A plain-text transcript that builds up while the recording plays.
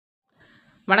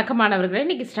வணக்கம் மாணவர்களே,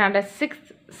 இன்னைக்கு standard 6th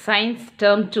science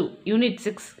term 2 unit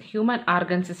 6 human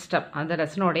organ system அந்த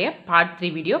லெசனோடைய பார்ட் 3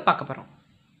 வீடியோ பார்க்க போகிறோம்.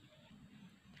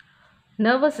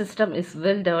 Nervous system is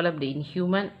well developed in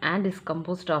human and is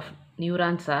composed of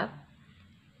neurons or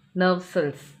nerve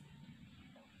cells.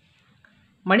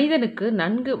 மனிதனுக்கு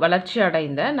நன்கு வளர்ச்சி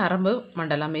அடைந்த நரம்பு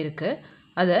மண்டலம் இருக்குது.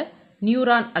 அதை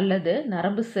நியூரான் அல்லது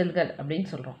நரம்பு செல்கள் அப்படின்னு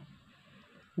சொல்கிறோம்.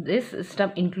 This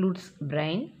system includes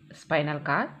brain, spinal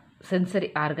cord, sensory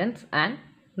organs and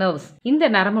nerves. இந்த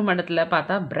நரம்பு மண்டலத்தில்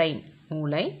பார்த்தா brain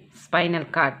மூளை, spinal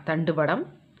cord தண்டுவடம்,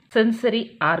 sensory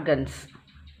organs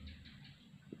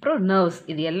அப்புறம் nerves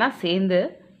இது எல்லாம் சேர்ந்து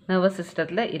nervous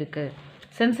systemத்தில் இருக்குது.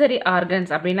 sensory organs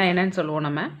அப்படின்னா என்னன்னு சொல்லுவோம்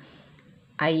நம்ம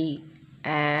ஐ,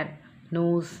 ஏர்,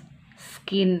 நோஸ்,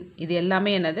 ஸ்கின் இது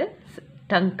எல்லாமே என்னது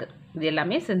டங்க் இது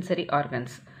எல்லாமே sensory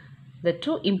organs. The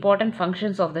two important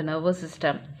functions of the nervous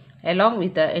system along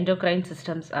with the endocrine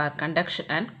systems are conduction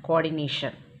and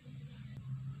coordination.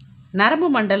 நரம்பு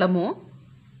மண்டலமும்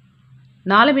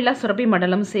நாளமில்லா சுரப்பி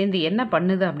மண்டலமும் சேர்ந்து என்ன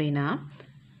பண்ணுது அப்படின்னா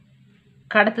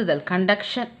கடத்துதல்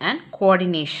கண்டக்ஷன் அண்ட்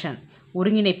கோஆர்டினேஷன்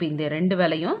ஒருங்கிணைப்பு இந்த ரெண்டு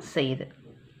வேலையும் செய்யுது.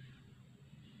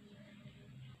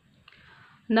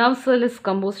 nerve cell is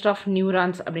composed of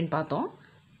neurons அப்படின்னு பார்த்தோம்.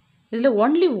 இதில்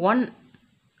only one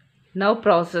nerve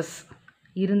process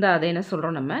இருந்தால் அதை என்ன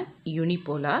சொல்கிறோம் நம்ம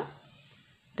யூனிபோலார்.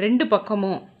 ரெண்டு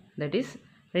பக்கமும் தட் இஸ்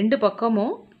ரெண்டு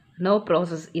பக்கமும் நர்வ்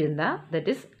ப்ராசஸ் இருந்தால் தட்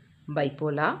இஸ்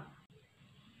பைப்போலார்.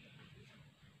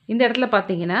 இந்த இடத்துல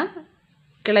பார்த்தீங்கன்னா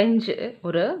கிளைஞ்சு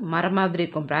ஒரு மரம் மாதிரி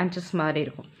இருக்கும், பிரான்ச்சஸ் மாதிரி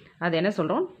இருக்கும், அது என்ன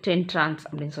சொல்கிறோம் டென்ட்ரான்ஸ்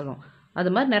அப்படின்னு சொல்லுவோம்.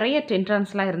 அது மாதிரி நிறைய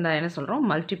டென்ட்ரான்ஸ்லாம் இருந்தால் என்ன சொல்கிறோம்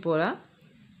மல்டிபோலார்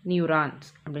நியூரான்ஸ்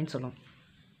அப்படின்னு சொல்லுவோம்.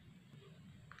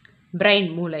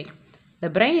 பிரெயின் மூளை. The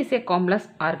brain is a complex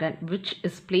organ which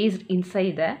is placed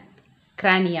inside the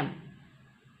cranium.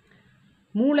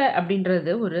 மூளை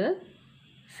அப்படின்றது ஒரு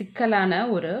சிக்கலான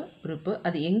ஒரு உறுப்பு.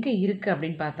 அது எங்கே இருக்குது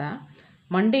அப்படின்னு பார்த்தா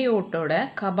மண்டையோட்டோட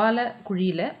கபால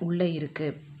குழியில் உள்ளே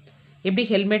இருக்குது. எப்படி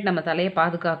ஹெல்மெட் நம்ம தலையை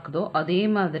பாதுகாக்குதோ அதே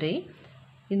மாதிரி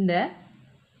இந்த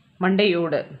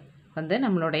மண்டையோடு வந்து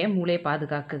நம்மளுடைய மூளையை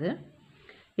பாதுகாக்குது.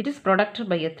 It is protected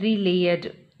by a 3-layered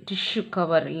tissue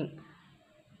covering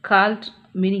called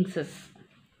meninges.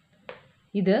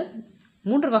 இது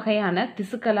 3 வகையான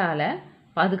திசுக்களால்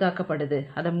பாதுகாக்கப்படுது.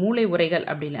 அதை மூளை உரைகள்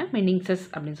அப்படின்னா meninges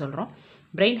அப்படின்னு சொல்கிறோம்.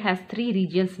 Brain has 3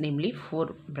 regions namely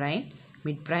forebrain,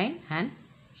 midbrain and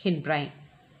hindbrain.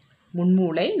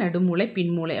 முன்மூளை, நடுமூளை,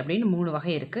 பின்மூளை அப்படின்னு 3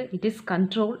 வகை இருக்குது. It is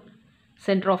control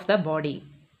center of the body.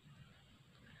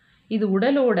 இது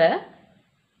உடலோட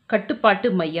கட்டுப்பாட்டு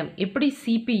மையம். எப்படி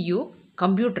CPU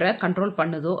கம்ப்யூட்டரை கண்ட்ரோல்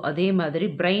பண்ணுதோ அதே மாதிரி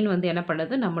பிரெயின் வந்து என்ன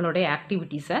பண்ணுது நம்மளுடைய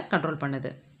ஆக்டிவிட்டீஸை கண்ட்ரோல்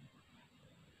பண்ணுது.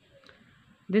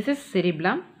 This is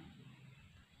cerebellum.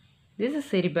 This is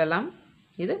cerebellum.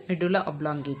 இது medulla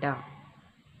oblongata.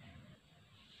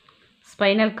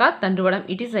 Spinal cord தண்டுவடம்.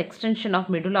 It is an extension of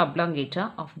medulla oblongata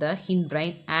of the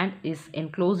hindbrain and is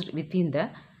enclosed within the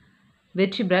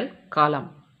vertebral column.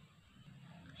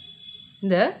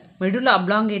 இந்த medulla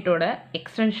oblongata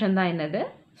எக்ஸ்டென்ஷன் தான் என்னது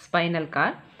spinal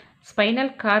cord. Spinal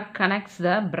cord connects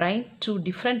the brain to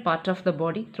different parts of the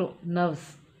body through nerves.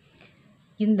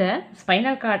 இந்த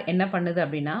spinal cord என்ன பண்ணுது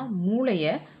அப்படின்னா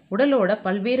மூளையை உடலோட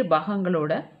பல்வேறு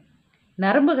பாகங்களோட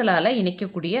நரம்புகளால்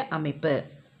இணைக்கக்கூடிய அமைப்பு.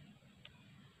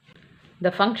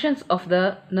 The functions of the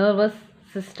nervous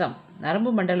system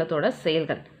நரம்பு மண்டலத்தோட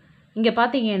செயல்கள். இங்கே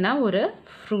பார்த்தீங்கன்னா ஒரு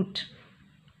ஃப்ரூட்.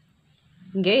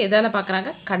 இங்கே எதால்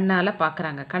பார்க்குறாங்க கண்ணால்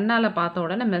பார்க்குறாங்க. கண்ணால் பார்த்த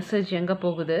உடனே மெசேஜ் எங்கே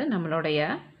போகுது நம்மளுடைய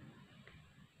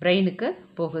பிரெயினுக்கு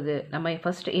போகுது. நம்ம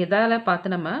ஃபஸ்ட்டு எதால்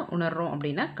பார்த்து நம்ம உணர்கிறோம்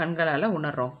அப்படின்னா கண்களால்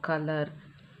உணர்கிறோம். கலர்,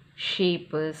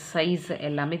 ஷேப்பு, சைஸ்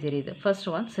எல்லாமே தெரியுது. ஃபர்ஸ்ட்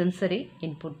ஒன் சென்சரி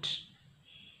இன்புட்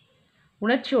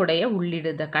உணர்ச்சியோடைய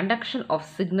உள்ளீடு. த conduction of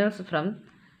signals from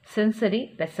sensory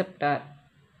receptor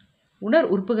உணர்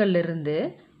உறுப்புகளிலிருந்து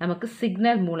நமக்கு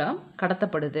சிக்னல் மூலம்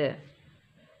கடத்தப்படுது.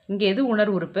 இங்கே எது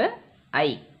உணர் உறுப்பு ஐ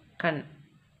கண்.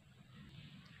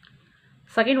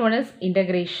 Second one is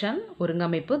integration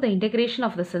ஒருங்கமைப்பு. The integration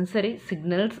of the sensory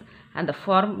signals and the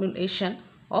formulation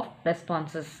of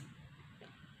responses.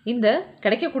 இந்த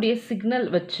கிடைக்கக்கூடிய சிக்னல்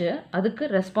வச்சு அதுக்கு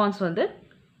ரெஸ்பான்ஸ் வந்து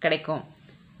கிடைக்கும்.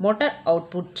 மோட்டார்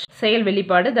அவுட்புட் செயல்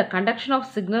வெளிப்பாடு. த conduction of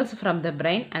signals from the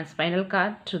brain and spinal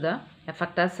card to the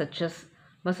எஃபெக்டர்ஸ் சச்சஸ்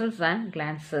muscles and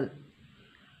gland செல்.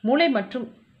 மூளை மற்றும்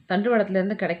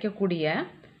தண்டுவடத்திலிருந்து கிடைக்கக்கூடிய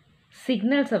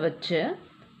சிக்னல்ஸை வச்சு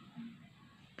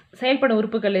செயல்படும்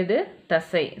உறுப்புகள் எது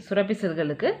தசை சுரப்பி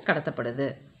செல்களுக்கு கடத்தப்படுது.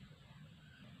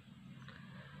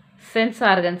 Sense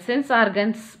organs. Sense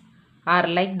organs are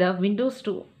like the windows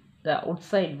to the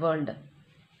outside world.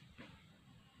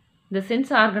 இந்த சென்ஸ்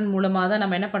ஆர்கன் மூலமாக தான்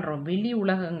நம்ம என்ன பண்ணுறோம், வெளி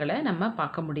உலகங்களை நம்ம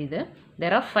பார்க்க முடியுது.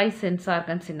 There are 5 sense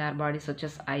organs in our body such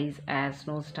as eyes, ears,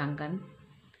 nose, tongue and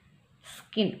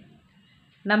skin.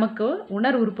 நமக்கு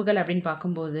உணர் உறுப்புகள் அப்படின்னு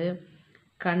பார்க்கும்போது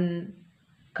கண்,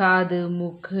 காது,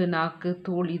 மூக்கு, நாக்கு,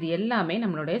 தோல் இது எல்லாமே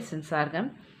நம்மளுடைய sense organ.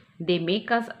 They make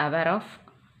us aware of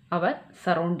our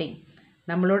surrounding.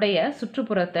 நம்மளுடைய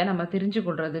சுற்றுப்புறத்தை நம்ம தெரிஞ்சு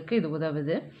கொள்றதுக்கு இது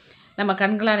உதவுது. நம்ம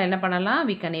கண்களால் என்ன பண்ணலாம்,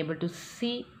 we can able to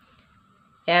see,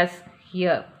 as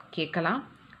hear கேட்கலாம்,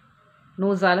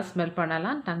 நோஸால் ஸ்மெல்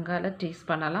பண்ணலாம், டங்கால் டேஸ்ட்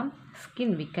பண்ணலாம்,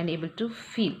 skin we can able to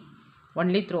feel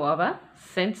only through our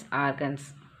sense organs.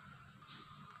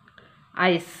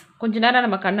 Ice, கொஞ்ச நேரம்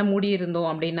நம்ம கண்ணை மூடி இருந்தோம்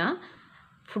அப்படின்னா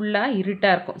ஃபுல்லாக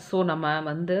இருட்டாக இருக்கும். ஸோ நம்ம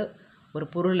வந்து ஒரு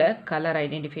பொருளை கலர்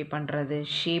ஐடென்டிஃபை பண்ணுறது,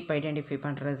 ஷேப் ஐடென்டிஃபை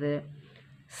பண்ணுறது,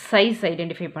 சைஸ்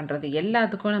ஐடென்டிஃபை பண்ணுறது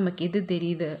எல்லாத்துக்கும் நமக்கு எது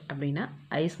தெரியுது அப்படின்னா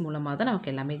ஐஸ் மூலமாக தான்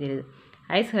நமக்கு எல்லாமே தெரியுது.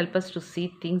 Ice help us to see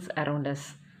things around us,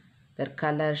 their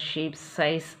color, shape,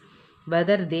 size,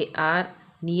 whether they are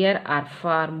near or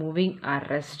far, moving or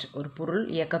rest. ஒரு பொருள்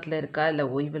இயக்கத்தில் இருக்கா, இல்லை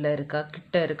ஓய்வில் இருக்கா,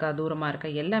 கிட்ட இருக்கா, தூரமாக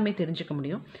இருக்கா, எல்லாமே தெரிஞ்சுக்க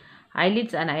முடியும்.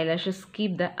 Eyelids and eyelashes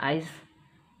keep the eyes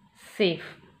safe.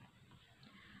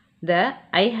 The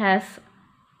eye has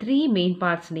 3 main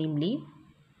parts, namely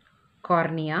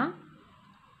cornea,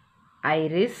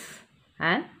 iris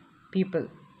and pupil.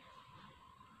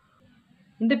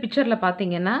 இந்த பிக்சரில்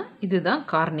பார்த்தீங்கன்னா இதுதான்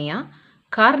கார்னியா.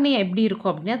 கார்னியா எப்படி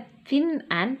இருக்கும் அப்படின்னா தின்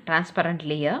அண்ட் டிரான்ஸ்பரண்ட்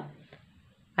லேயர்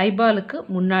ஐபாலுக்கு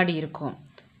முன்னாடி இருக்கும்.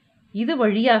 இது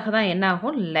வழியாக தான் என்ன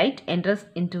ஆகும், light entrance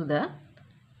into the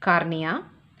cornea.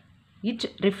 It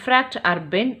refract R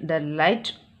bend the light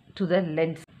to the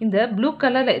lens. இந்த ப்ளூ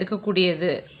கலரில்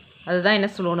இருக்கக்கூடியது அதுதான் என்ன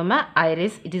சொல்லணுமா,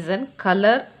 iris. It is an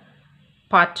colour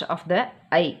part of the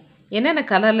ஐ. என்னென்ன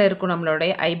கலரில் இருக்கும்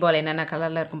நம்மளுடைய ஐபால், என்னென்ன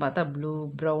கலரில் இருக்கும் பார்த்தா ப்ளூ,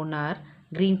 ப்ரௌன் ஆர்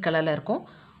க்ரீன் கலரில் இருக்கும்.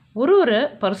 ஒரு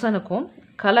பர்சனுக்கும்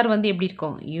கலர் வந்து எப்படி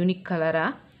இருக்கும், யூனிக்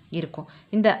கலராக இருக்கும்.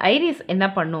 இந்த ஐரிஸ் என்ன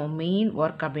பண்ணும், மெயின்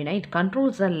ஒர்க் அப்படின்னா it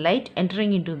controls the light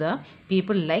entering in to the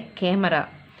people like camera.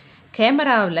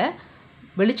 கேமராவில்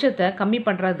வெளிச்சத்தை கம்மி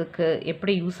பண்ணுறதுக்கு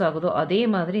எப்படி யூஸ் ஆகுதோ அதே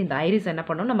மாதிரி இந்த ஐரிஸ் என்ன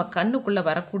பண்ணும், நம்ம கண்ணுக்குள்ளே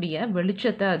வரக்கூடிய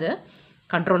வெளிச்சத்தை அது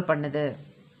கண்ட்ரோல் பண்ணுது.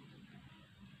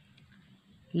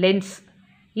 லென்ஸ்,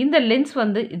 இந்த லென்ஸ்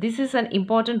வந்து this is an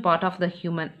important part of the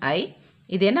human ஐ.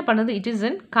 இது என்ன பண்ணுது, it is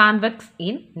in convex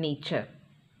in nature.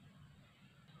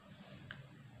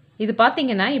 இது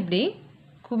பார்த்தீங்கன்னா இப்படி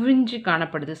குவிஞ்சு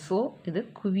காணப்படுது. ஸோ இது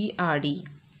குவி ஆடி.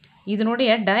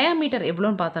 இதனுடைய டயாமீட்டர்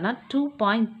எவ்வளோன்னு பார்த்தோன்னா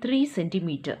 2.3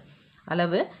 சென்டிமீட்டர்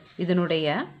அளவு. இதனுடைய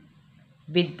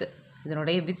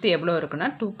வித் எவ்வளோ இருக்குன்னா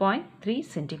 2.3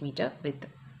 centimetre with.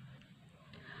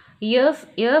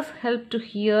 Ears help to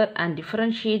hear and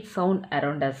differentiate sound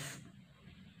around us.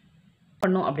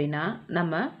 பண்ணோம் அப்படின்னா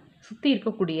நம்ம சுற்றி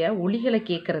இருக்கக்கூடிய ஒலிகளை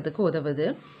கேட்கறதுக்கு உதவுது.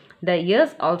 The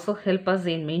ears also help us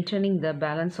in maintaining the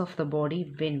balance of the body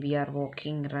when we are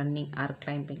walking, running or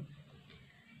climbing.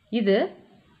 இது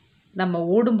நம்ம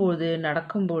ஓடும்போது,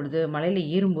 நடக்கும்பொழுது, மலையில்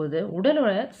ஏறும்போது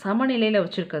உடலோட சமநிலையில்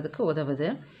வச்சுருக்கிறதுக்கு உதவுது.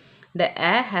 The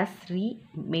air has 3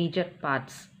 major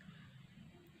parts.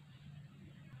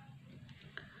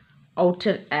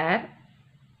 Outer air,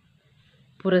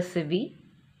 புறச்செவி,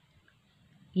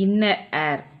 inner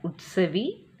air, உட்செவி,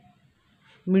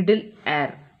 middle air,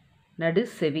 நடு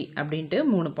செவி அப்படின்ட்டு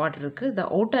 3 பார்ட் இருக்குது. The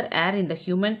outer air in the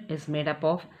human is made up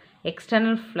of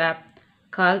external flap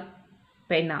called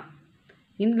pinna.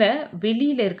 இந்த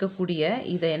வெளியில் இருக்கக்கூடிய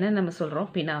இதை என்ன நம்ம சொல்கிறோம்,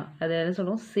 பினா. அதை என்ன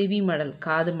சொல்லுவோம், செவி மடல்,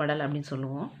 காது மடல் அப்படின்னு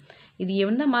சொல்லுவோம். இது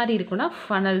என்ன மாதிரி இருக்குன்னா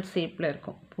ஃபனல் ஷேப்பில்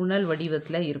இருக்கும், புனல்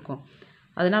வடிவத்தில் இருக்கும்.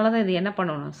 அதனால தான் இது என்ன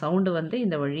பண்ணணும், சவுண்டு வந்து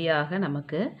இந்த வழியாக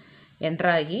நமக்கு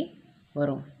என்ட்ராகி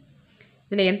வரும்.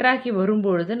 இதில் என்ட்ராகி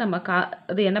வரும்பொழுது நம்ம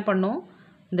அது என்ன பண்ணும்,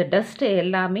 இந்த டஸ்ட்டு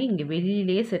எல்லாமே இங்கே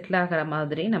வெளியிலேயே செட்டில் ஆகிற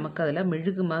மாதிரி நமக்கு அதில்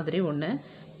மெழுகு மாதிரி ஒன்று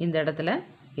இந்த இடத்துல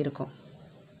இருக்கும்.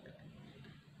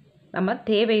 நம்ம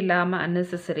தேவையில்லாமல்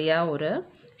அன்னெசரியாக ஒரு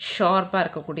ஷார்ப்பாக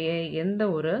இருக்கக்கூடிய எந்த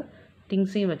ஒரு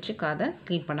திங்ஸையும் வச்சு காதை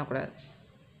க்ளீன் பண்ணக்கூடாது.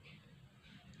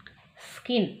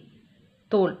 ஸ்கின்,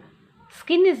 தோல்.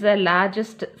 Skin is the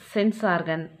largest sense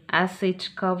organ as it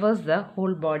covers the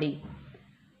whole பாடி.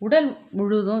 உடல்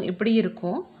முழுதும் எப்படி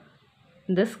இருக்கும்,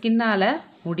 இந்த ஸ்கின்னால்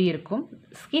முடி இருக்கும்.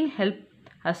 Skin help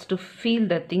us to feel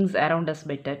the things around us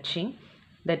by touching.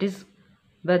 That is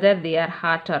whether they are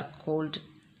hot R gold,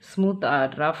 smooth or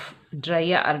rough, dry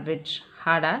or wet,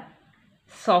 hard or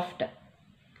soft.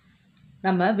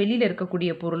 நம்ம வெளியில்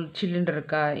இருக்கக்கூடிய பொருள் சில்லுன்னு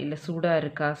இருக்கா, இல்லை சூடாக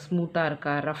இருக்கா, ஸ்மூத்தாக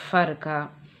இருக்கா, ரஃப்பாக இருக்கா,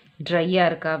 ட்ரையாக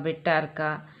இருக்கா, வெட்டாக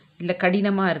இருக்கா, இல்லை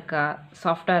கடினமாக இருக்கா,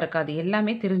 சாஃப்டாக இருக்கா, அது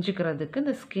எல்லாமே தெரிஞ்சுக்கிறதுக்கு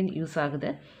இந்த ஸ்கின் யூஸ்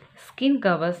ஆகுது. Skin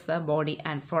covers the body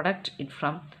and protect it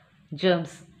from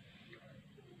germs.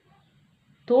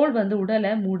 தோல் வந்து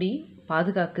உடலை மூடி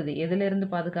பாதுகாக்குது. எதிலிருந்து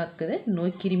பாதுகாக்குது?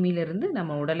 நோய் கிருமியிலிருந்து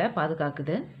நம்ம உடலை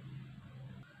பாதுகாக்குது.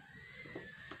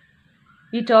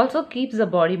 It also keeps the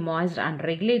body moist and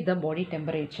regulate the body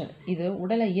temperature. இது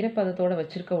உடலை ஈரப்பதத்தோடு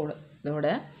வச்சுருக்கோட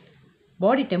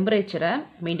பாடி டெம்பரேச்சரை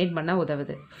மெயின்டைன் பண்ண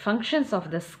உதவுது. Functions of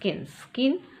the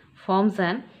skin forms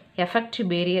and effective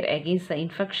barrier against the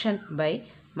infection by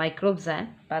microbes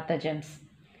and pathogens.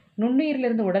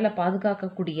 நுண்ணுயிரிலிருந்து உடலை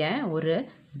பாதுகாக்கக்கூடிய ஒரு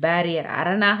பேரியர்,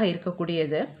 அரணாக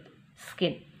இருக்கக்கூடியது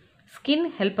skin. Skin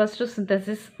helps to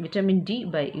synthesis vitamin D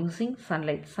by using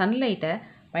sunlight. சன்லைட்டை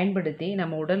பயன்படுத்தி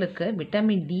நம்ம உடலுக்கு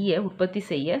விட்டமின் டியை உற்பத்தி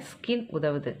செய்ய ஸ்கின்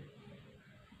உதவுது.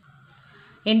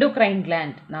 எண்டோக்ரைன்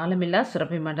கிளாண்ட், நாளமில்லா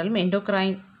சுரப்பி மண்டலம்.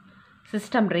 Endocrine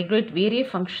system regulate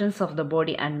various functions of the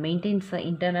body and maintenance the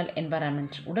internal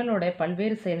environment. உடலோட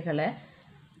பல்வேறு செயல்களை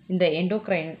இந்த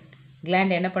எண்டோக்ரைன்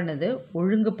கிளாண்ட் என்ன பண்ணுது?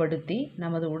 ஒழுங்குபடுத்தி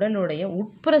நமது உடலுடைய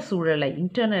உட்புற சூழலை,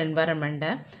 இன்டர்னல்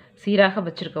என்வரன்மெண்ட்டை சீராக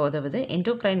வச்சுருக்க உதவுது.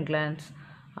 Endocrine glands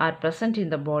are present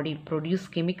in the body produce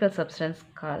chemical substance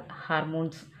call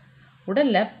hormones.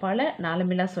 உடலில் பல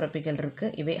நாளமில்லா சுரப்பிகள்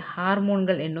இருக்குது. இவை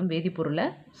ஹார்மோன்கள் என்னும் வேதிப்பொருளை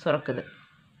சுரக்குது.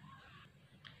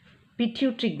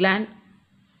 பிட்யூட்ரி கிளாண்ட்,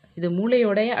 இது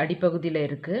மூளையோடைய அடிப்பகுதியில்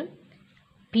இருக்குது.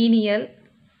 பீனியல்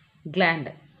கிளாண்ட்,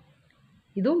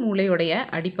 இதுவும் மூளையோடைய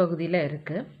அடிப்பகுதியில்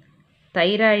இருக்குது.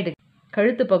 தைராய்டு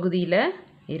கழுத்து பகுதியில்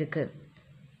இருக்குது.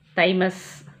 தைமஸ்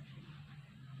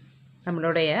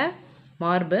நம்மளுடைய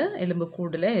மார்பு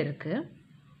எலும்புக்கூடில் இருக்குது.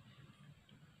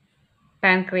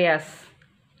 பேன்க்ரியாஸ்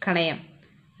கணையம்,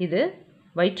 இது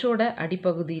வயிற்றோட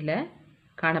அடிப்பகுதியில்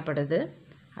காணப்படுது.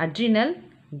 அட்ரினல்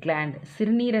கிளாண்ட்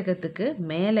சிறுநீரகத்துக்கு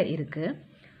மேலே இருக்குது.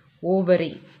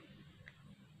 ஓவரி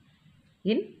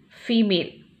இன்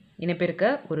ஃபீமேல் இனப்பெருக்க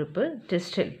உறுப்பு.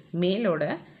 டெஸ்டில் மேலோட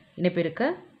இனப்பெருக்க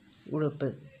உறுப்பு.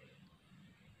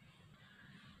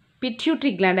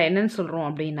 பிட்யூட்ரி கிளாண்டை என்னன்னு சொல்கிறோம்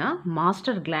அப்படின்னா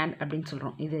மாஸ்டர் கிளாண்ட் அப்படின்னு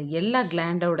சொல்கிறோம். இது எல்லா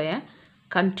கிளாண்டோடைய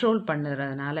கண்ட்ரோல்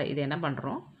பண்ணுறதுனால இது என்ன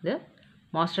பண்ணுறோம்? இது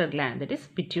master gland, that is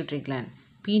pituitary gland.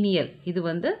 Pineal, இது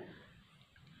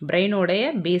பிரெயினோடைய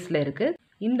பேஸில் இருக்குது.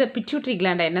 இந்த பிட்யூட்ரி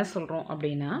கிளாண்டை என்ன சொல்கிறோம்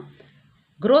அப்படின்னா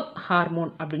க்ரோத்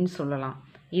ஹார்மோன் அப்படின்னு சொல்லலாம்.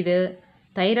 இது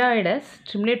தைராய்டை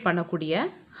ஸ்டிமுலேட் பண்ணக்கூடிய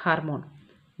ஹார்மோன்.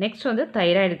 நெக்ஸ்ட்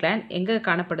தைராய்டு கிளாண்ட் எங்கே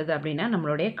காணப்படுது அப்படின்னா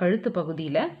நம்மளுடைய கழுத்து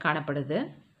பகுதியில் காணப்படுது.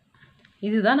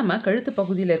 இதுதான் நம்ம கழுத்து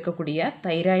பகுதியில் இருக்கக்கூடிய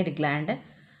தைராய்டு கிளாண்டு.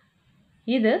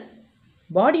 இது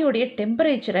பாடியோடைய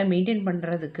டெம்பரேச்சரை மெயின்டைன்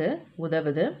பண்ணுறதுக்கு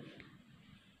உதவுது.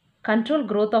 Control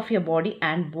growth of your body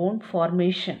and phone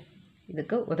formation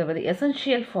இதுக்கு உதவுது.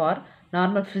 Essential for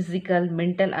normal physical,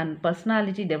 mental and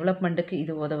personality டெவலப்மெண்ட்டுக்கு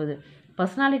இது உதவுது.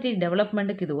 பர்சனாலிட்டி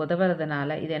டெவலப்மெண்ட்டுக்கு இது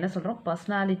உதவுறதுனால இது என்ன சொல்கிறோம்?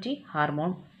 Personality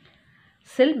hormone.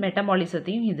 செல்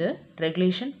மெட்டபாலிசத்தையும் இது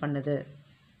ரெகுலேஷன் பண்ணுது.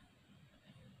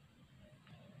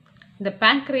 இந்த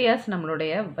பேன்க்ரியாஸ்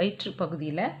நம்மளுடைய வயிற்று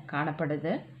பகுதியில்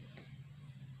காணப்படுது.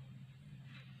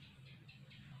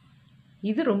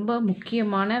 இது ரொம்ப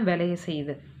முக்கியமான வேலையை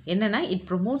செய்யுது. என்னென்னா it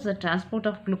promotes the transport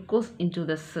of glucose into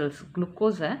the cells.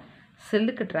 குளுக்கோஸை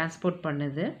செல்லுக்கு டிரான்ஸ்போர்ட்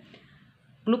பண்ணுது.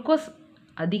 குளுக்கோஸ்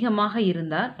அதிகமாக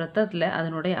இருந்தால் ரத்தத்தில்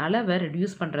அதனுடைய அளவை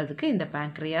ரெடியூஸ் பண்ணுறதுக்கு இந்த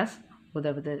பேன்க்ரியாஸ்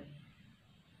உதவுது.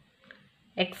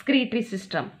 எக்ஸ்கிரீட்டரி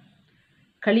சிஸ்டம்,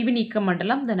 கழிவு நீக்க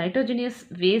மண்டலம். த நைட்ரோஜனியஸ்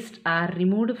waste R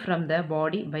removed from the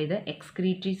body by the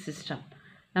excretory system.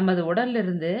 நமது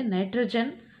உடலிலிருந்து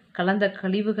நைட்ரஜன் கலந்த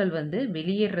கழிவுகள்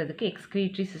வெளியேறதுக்கு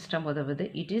எக்ஸ்கிரீட்டரி சிஸ்டம் உதவுது.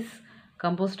 It is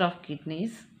composed of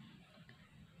kidneys,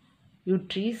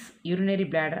 யூட்ரிஸ், urinary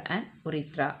bladder and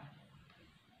உரித்ரா.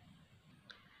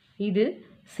 இது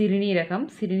சிறுநீரகம்,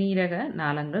 சிறுநீரக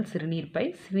நாளங்கள், சிறுநீர்ப்பை,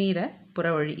 சிறுநீர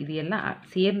புறவழி, இது எல்லாம்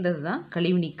சேர்ந்தது தான்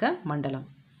கழிவு நீக்க மண்டலம்.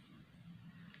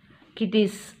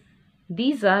 Kidneys,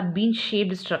 these are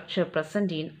bean-shaped structure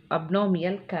present in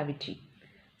abdominal cavity.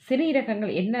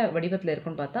 சிறுநீரகங்கள் என்ன வடிவத்தில்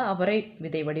இருக்குன்னு பார்த்தா அவரை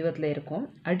விதை வடிவத்தில் இருக்கும்.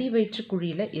 அடி வயிற்று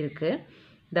குழியில் இருக்குது.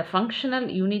 The functional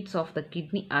units of the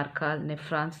kidney are called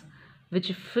nephrons, which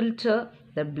filter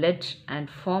the blood and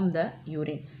form the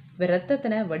urine. இவை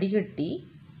ரத்தத்தினை வடிகட்டி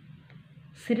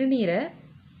சிறுநீரை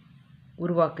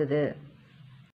உருவாக்குது.